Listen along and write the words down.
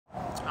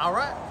All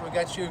right, we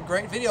got you a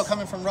great video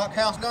coming from Rock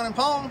House Gun and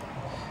Pawn.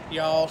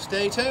 Y'all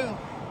stay tuned.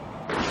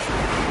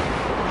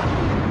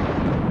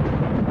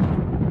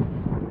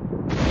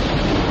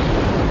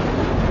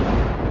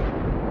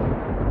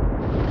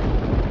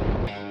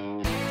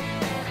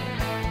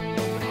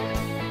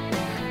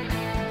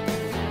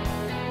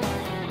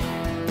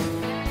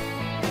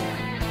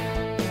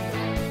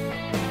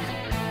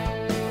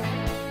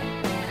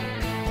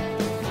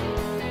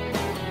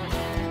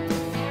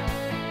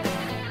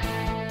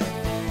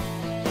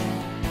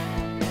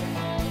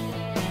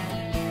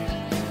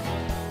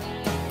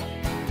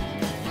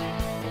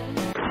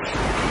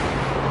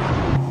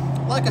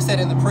 Like I said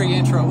in the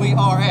pre-intro, we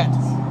are at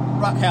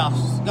Rock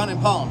House Gun and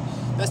Pawn.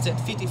 That's at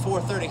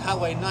 5430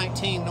 Highway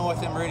 19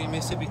 North in Meridian,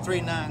 Mississippi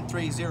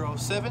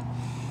 39307.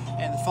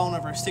 And the phone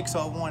number is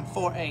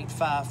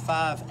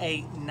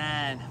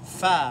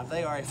 601-485-5895.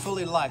 They are a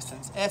fully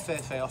licensed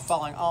FFL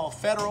following all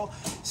federal,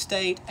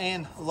 state,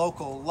 and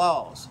local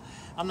laws.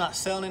 I'm not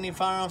selling any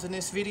firearms in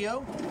this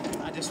video.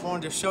 I just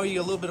wanted to show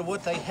you a little bit of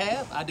what they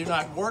have. I do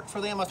not work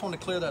for them. I just wanted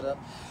to clear that up.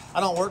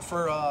 I don't work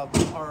for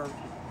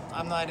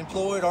I'm not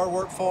employed or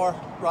work for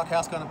Rock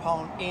House Gun and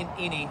Pawn in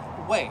any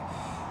way.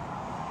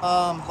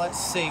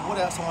 Let's see, what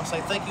else I want to say.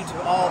 Thank you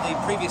to all the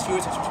previous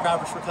viewers and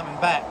subscribers for coming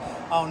back.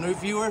 All new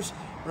viewers,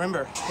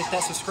 remember, hit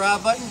that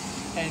subscribe button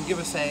and give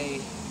us a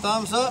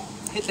thumbs up.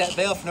 Hit that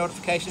bell for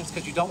notifications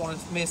because you don't want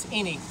to miss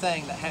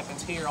anything that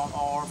happens here on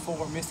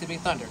R4 Mississippi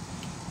Thunder.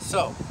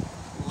 So,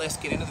 let's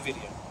get into the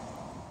video.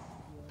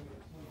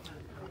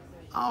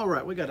 All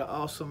right, we got an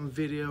awesome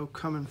video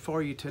coming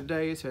for you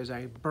today. It says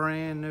a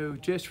brand new,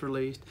 just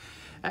released.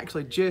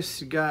 Actually,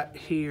 just got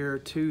here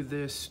to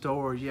this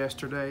store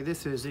yesterday.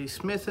 This is the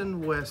Smith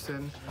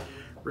Wesson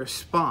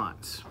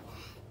Response.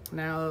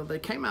 Now, they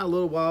came out a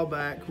little while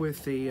back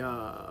with the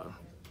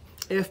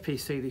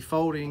FPC, the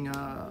folding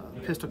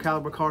Pistol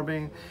Caliber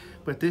Carbine,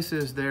 but this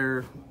is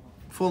their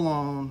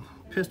full-on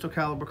Pistol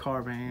Caliber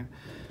Carbine,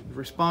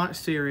 Response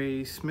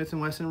series, Smith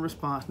Wesson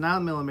Response,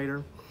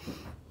 9mm.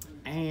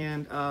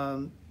 And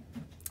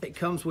it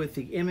comes with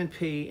the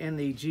M&P and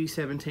the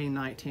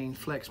G1719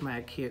 Flex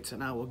Mag kits,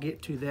 and I will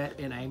get to that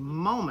in a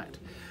moment.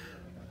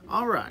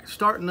 All right,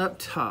 starting up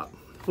top.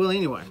 Well,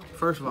 anyway,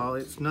 first of all,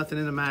 it's nothing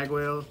in the mag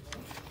well,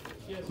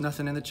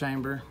 nothing in the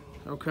chamber.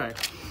 Okay.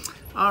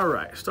 All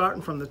right,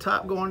 starting from the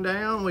top going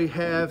down, we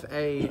have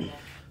a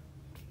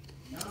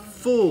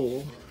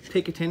full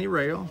Picatinny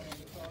rail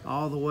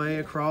all the way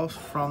across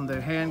from the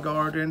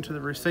handguard into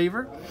the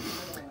receiver.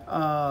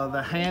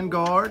 The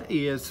handguard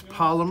is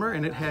polymer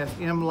and it has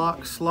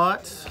M-lock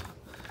slots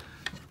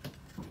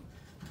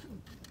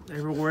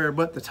everywhere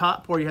but the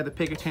top where you have the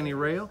Picatinny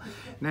rail.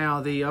 Now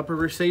the upper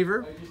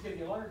receiver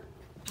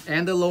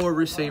and the lower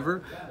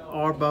receiver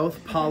are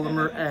both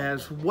polymer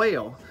as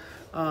well.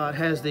 It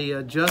has the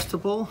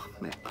adjustable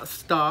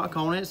stock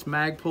on it. It's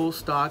Magpul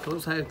stock.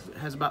 It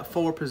has about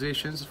 4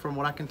 positions from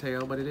what I can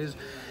tell, but it is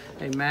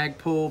a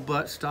Magpul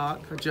butt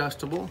stock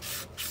adjustable.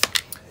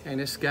 And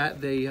it's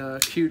got the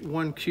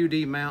one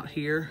QD mount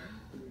here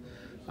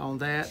on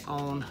that,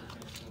 on,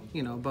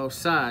 you know, both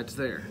sides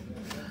there.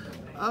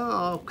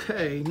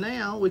 Okay,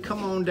 now we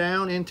come on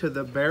down into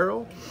the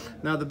barrel.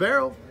 Now the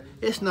barrel,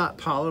 it's not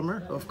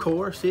polymer, of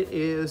course. It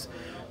is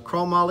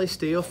chromoly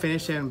steel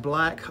finished in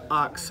black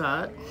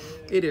oxide.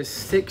 It is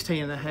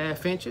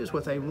 16.5 inches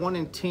with a 1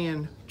 in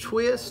 10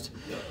 twist,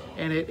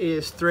 and it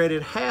is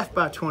threaded 1/2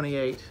 by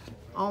 28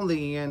 on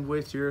the end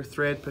with your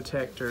thread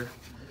protector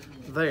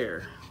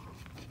there.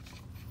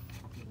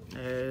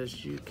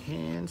 As you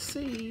can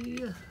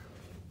see,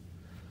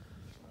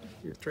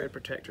 your thread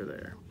protector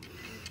there.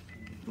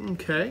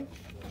 Okay,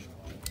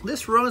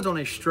 this runs on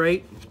a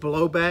straight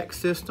blowback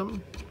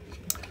system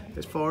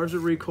as far as the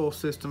recoil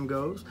system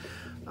goes.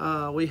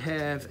 We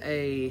have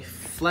a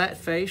flat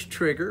face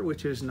trigger,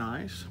 which is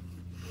nice,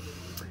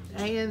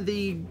 and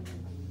the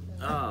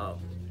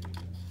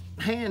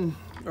hand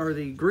or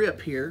the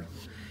grip here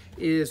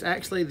is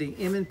actually the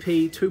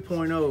M&P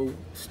 2.0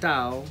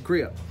 style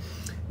grip.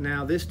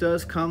 Now this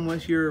does come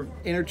with your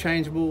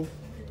interchangeable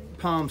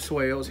palm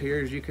swales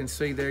here. As you can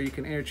see there, you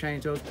can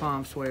interchange those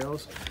palm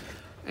swales.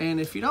 And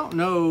if you don't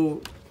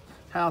know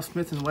how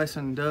Smith &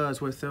 Wesson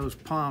does with those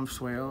palm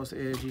swales,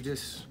 is you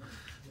just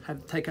have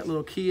to take that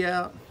little key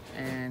out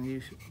and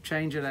you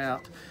change it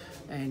out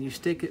and you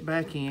stick it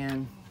back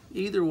in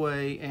either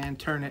way and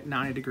turn it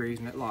 90 degrees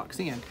and it locks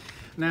in.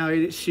 Now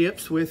it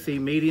ships with the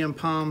medium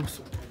palm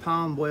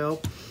well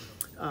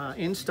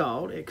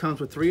installed. It comes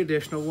with 3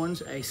 additional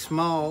ones, a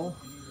small,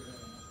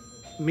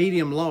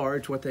 medium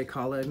large, what they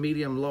call it,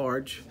 medium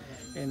large,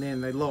 and then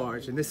the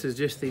large, and this is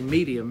just the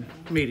medium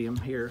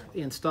here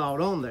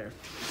installed on there.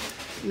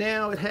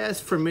 Now it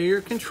has familiar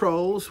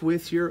controls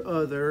with your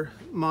other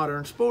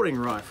modern sporting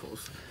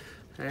rifles.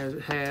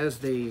 It has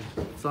the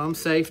thumb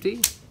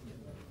safety,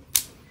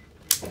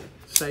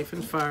 safe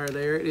and fire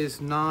there. It is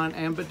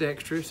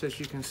non-ambidextrous, as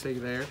you can see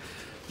there.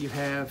 You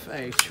have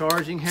a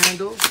charging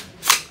handle,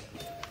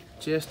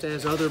 just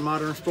as other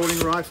modern sporting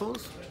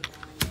rifles.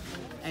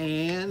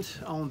 And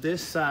on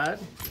this side,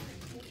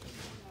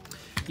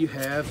 you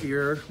have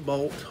your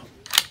bolt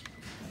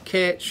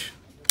catch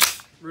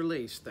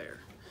release there.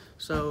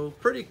 So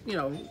pretty, you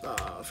know,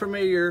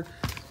 familiar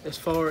as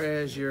far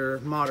as your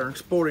modern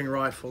sporting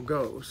rifle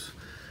goes.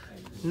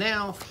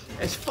 Now,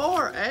 as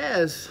far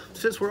as,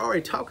 since we're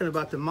already talking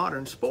about the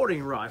modern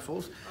sporting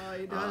rifles,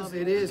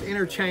 it is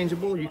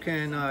interchangeable. You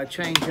can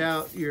change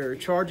out your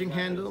charging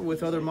handle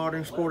with other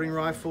modern sporting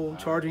rifle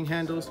charging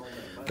handles.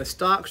 The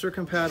stocks are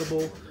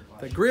compatible.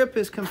 The grip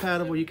is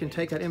compatible. You can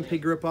take that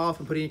MP grip off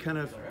and put any kind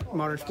of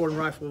modern sporting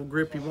rifle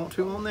grip you want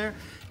to on there.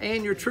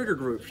 And your trigger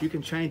groups, you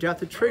can change out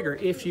the trigger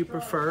if you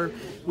prefer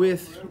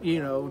with,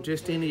 you know,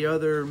 just any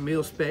other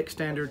mil-spec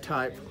standard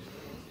type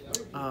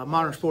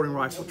modern sporting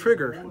rifle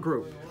trigger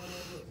group.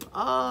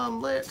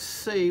 Let's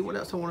see, what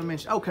else I want to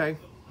mention. Okay,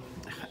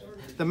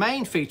 the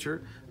main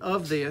feature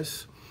of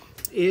this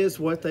is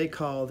what they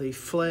call the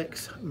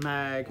Flex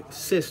Mag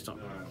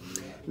system.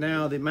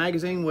 Now, the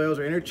magazine wells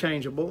are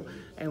interchangeable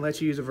and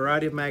lets you use a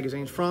variety of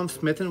magazines from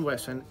Smith &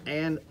 Wesson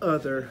and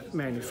other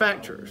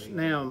manufacturers.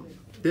 Now,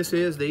 this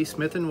is the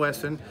Smith &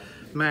 Wesson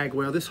mag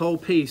well. This whole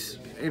piece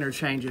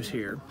interchanges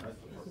here.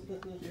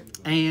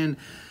 And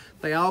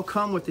they all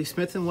come with the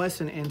Smith &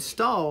 Wesson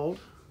installed,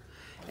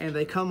 and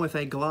they come with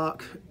a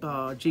Glock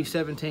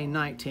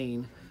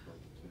G17-19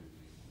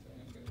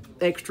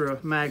 extra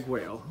mag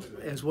well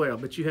as well,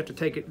 but you have to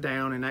take it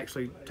down and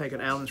actually take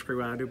an Allen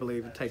screw out, I do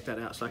believe, and take that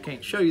out. So I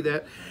can't show you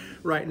that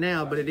right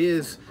now, but it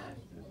is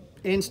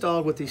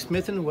installed with the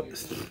Smith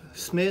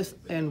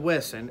 &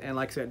 Wesson, and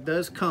like I said, it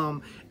does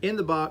come in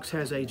the box,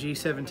 has a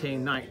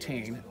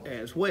G17-19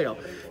 as well.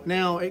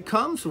 Now, it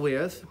comes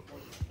with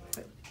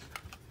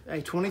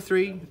a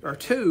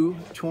two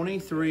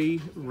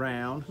 23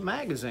 round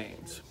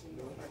magazines.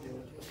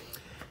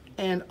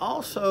 And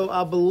also,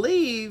 I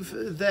believe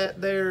that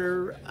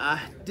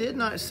I did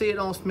not see it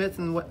on Smith &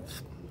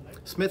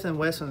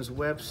 Wesson's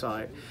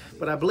website,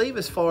 but I believe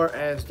as far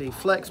as the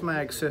Flex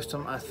Mag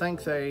system, I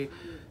think they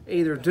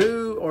either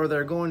do or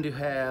they're going to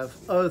have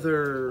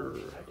other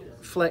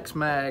Flex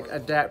Mag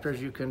adapters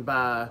you can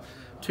buy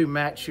to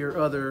match your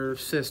other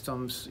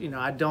systems. You know,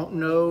 I don't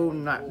know,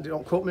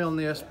 don't quote me on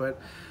this, but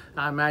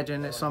I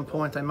imagine at some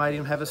point they might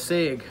even have a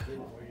SIG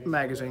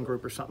magazine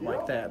group or something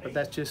like that. But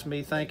that's just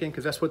me thinking,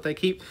 because that's what they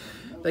keep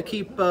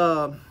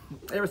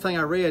everything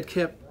I read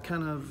kept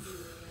kind of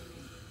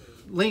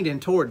leaning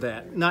toward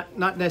that. Not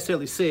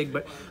necessarily SIG,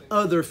 but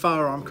other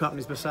firearm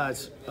companies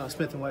besides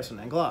Smith & Wesson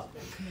and Glock.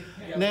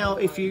 Now,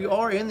 if you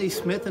are in the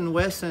Smith &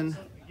 Wesson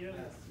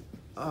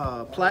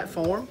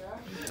platform,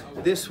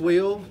 this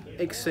will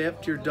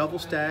accept your double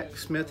stack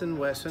Smith &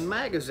 Wesson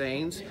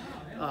magazines,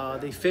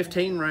 the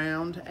 15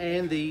 round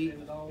and the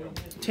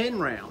 10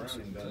 rounds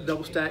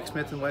double stack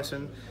Smith &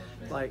 Wesson,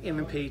 like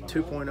M&P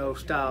 2.0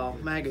 style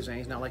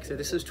magazines. Now, like I said,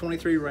 this is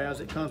 23 rounds.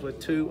 It comes with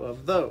 2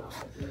 of those.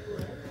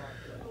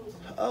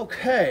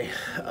 Okay,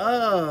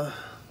 the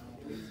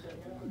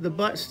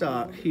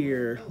buttstock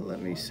here,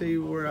 let me see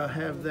where I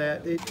have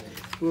that. It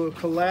will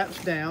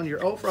collapse down.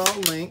 Your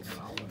overall length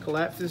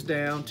collapses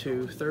down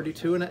to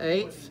 32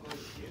 1/8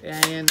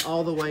 and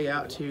all the way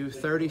out to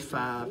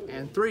 35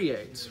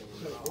 3/8.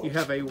 You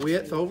have a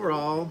width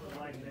overall,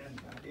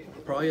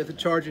 probably at the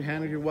charging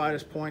handle, your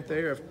widest point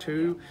there, of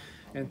 2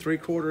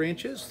 3/4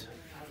 inches.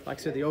 Like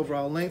I said, the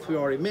overall length we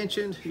already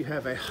mentioned. You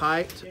have a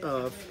height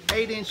of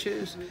 8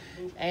 inches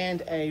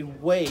and a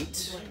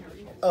weight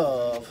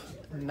of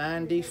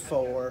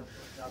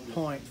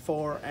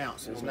 94.4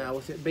 ounces. Now,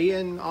 with it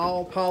being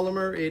all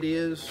polymer, it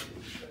is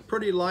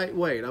pretty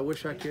lightweight. I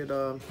wish I could,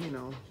 you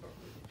know,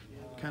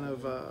 kind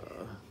of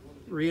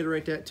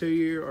reiterate that to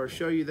you or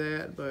show you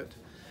that, but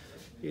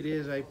it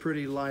is a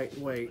pretty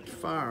lightweight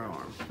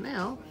firearm.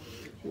 Now,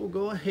 we'll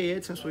go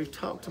ahead, since we've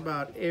talked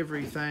about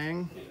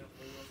everything,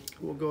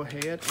 we'll go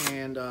ahead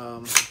and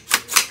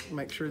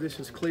make sure this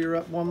is clear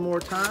up one more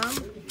time.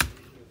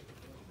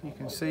 You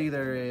can see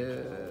there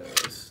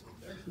is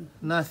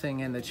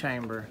nothing in the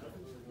chamber,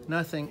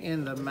 nothing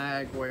in the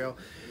mag well.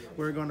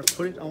 We're going to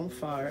put it on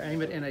fire,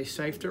 aim it in a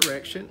safe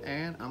direction,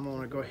 and I'm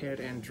going to go ahead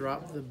and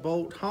drop the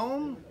bolt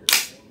home,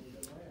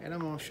 and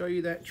I'm going to show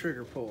you that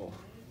trigger pull.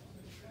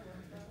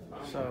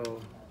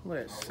 So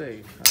let's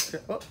see. Okay.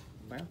 Oh,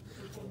 well,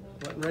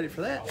 wasn't ready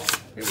for that.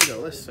 Here we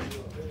go. Let's see.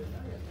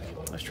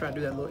 Let's try to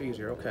do that a little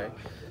easier. Okay.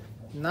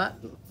 Not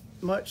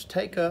much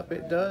take up.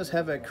 It does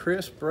have a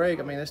crisp break.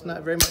 I mean, it's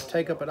not very much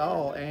take up at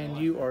all, and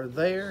you are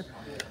there.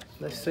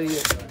 Let's see.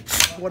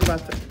 What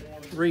about the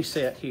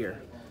reset here?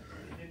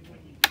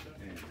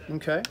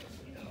 Okay.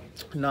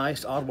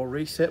 Nice audible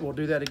reset. We'll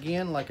do that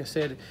again. Like I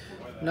said,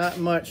 not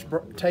much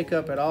take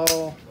up at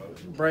all.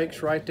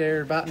 Brakes right there,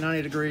 about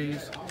 90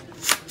 degrees.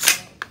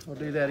 We'll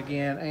do that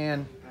again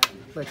and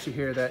let you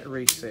hear that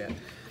reset.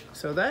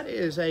 So that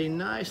is a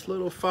nice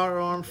little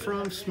firearm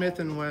from Smith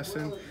 &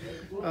 Wesson.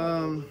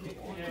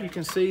 You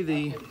can see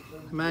the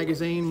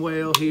magazine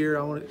well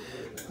here.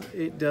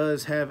 It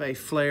does have a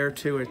flare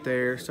to it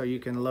there, so you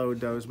can load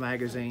those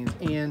magazines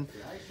in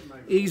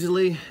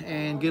easily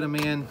and get them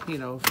in, you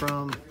know,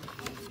 from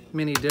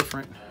many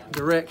different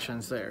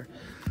directions there.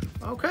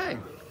 Okay,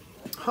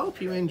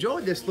 hope you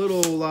enjoyed this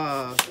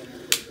little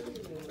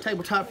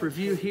tabletop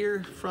review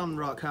here from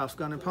Rock House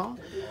Gun and Pawn.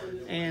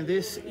 And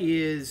this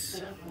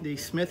is the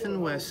Smith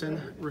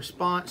Wesson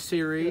Response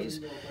series,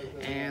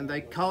 and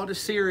they call it a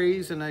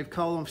series, and they've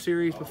called them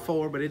series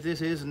before, but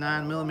this is a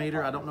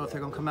 9mm. I don't know if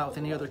they're going to come out with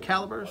any other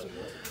calibers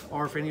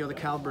or if any other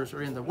calibers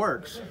are in the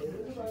works.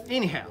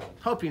 Anyhow,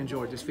 hope you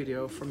enjoyed this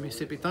video from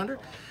Mississippi Thunder.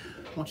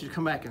 I want you to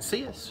come back and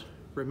see us.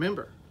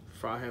 Remember,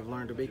 for I have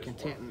learned to be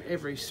content in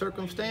every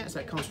circumstance.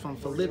 That comes from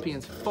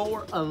Philippians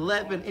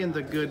 4:11 in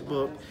the good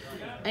book.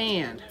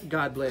 And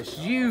God bless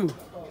you,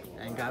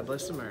 and God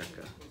bless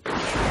America.